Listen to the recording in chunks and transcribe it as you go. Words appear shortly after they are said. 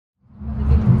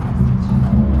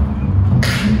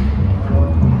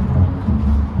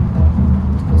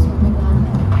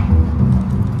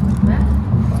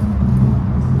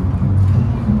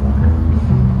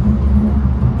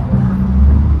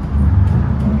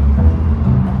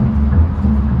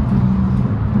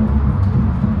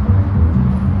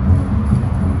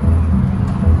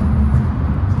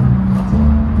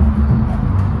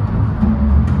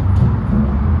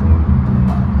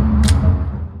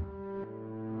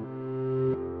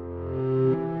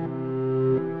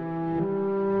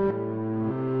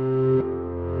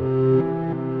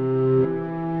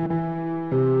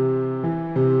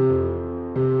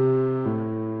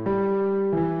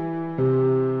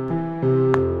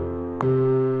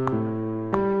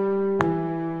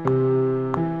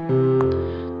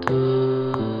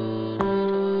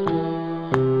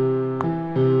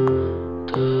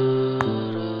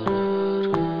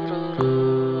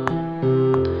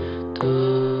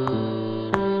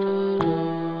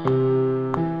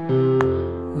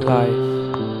Life.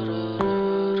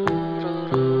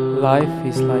 Life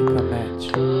is like a match.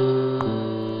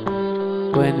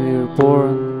 When we're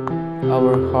born,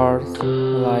 our hearts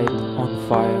light on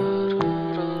fire.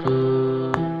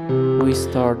 We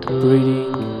start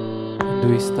breathing and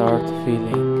we start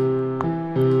feeling.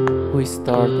 We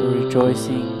start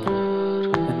rejoicing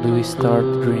and we start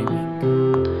dreaming.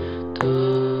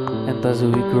 And as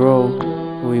we grow,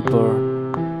 we burn.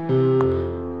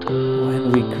 When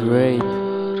we create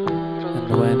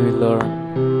and when we learn.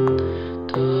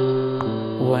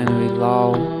 When we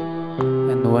love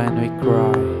and when we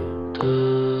cry.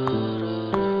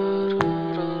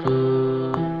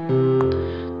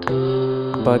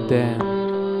 But then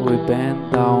we bend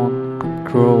down and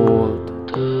grow old.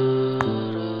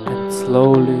 And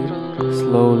slowly,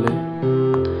 slowly,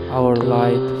 our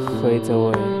light fades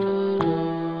away.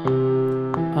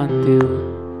 Until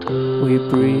we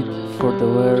breathe for the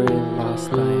very last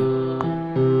time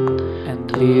and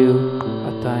leave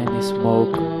a tiny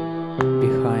smoke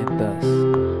behind us.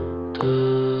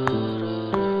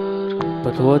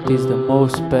 But what is the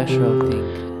most special thing?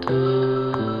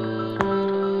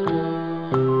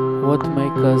 What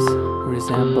makes us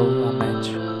resemble a match?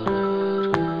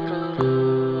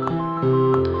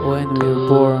 When we're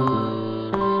born,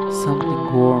 something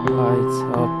warm lights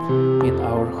up in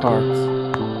our hearts.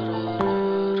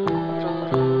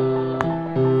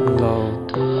 Love.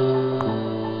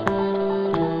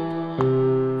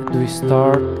 And we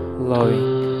start loving.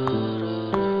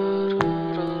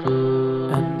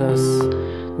 And as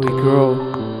we grow,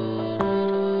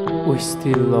 we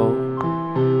still love.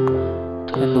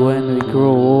 And when we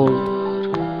grow old,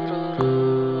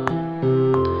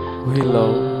 we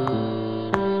love.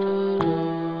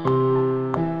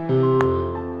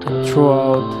 And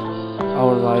throughout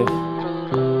our life,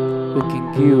 we can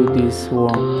give this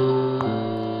warmth.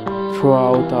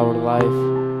 Throughout our life,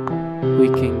 we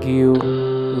can give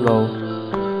love.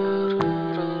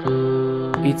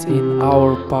 It's in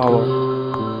our power,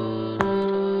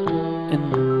 and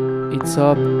it's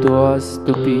up to us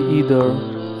to be either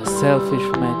a selfish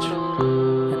match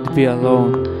and be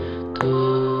alone,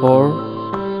 or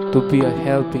to be a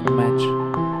helping match,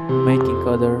 making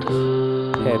others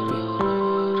happy.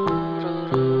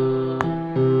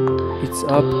 It's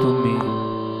up to me.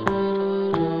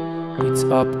 It's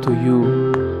up to you.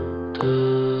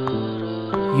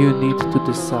 You need to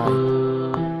decide.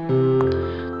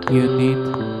 You need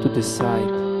to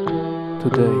decide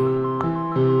today.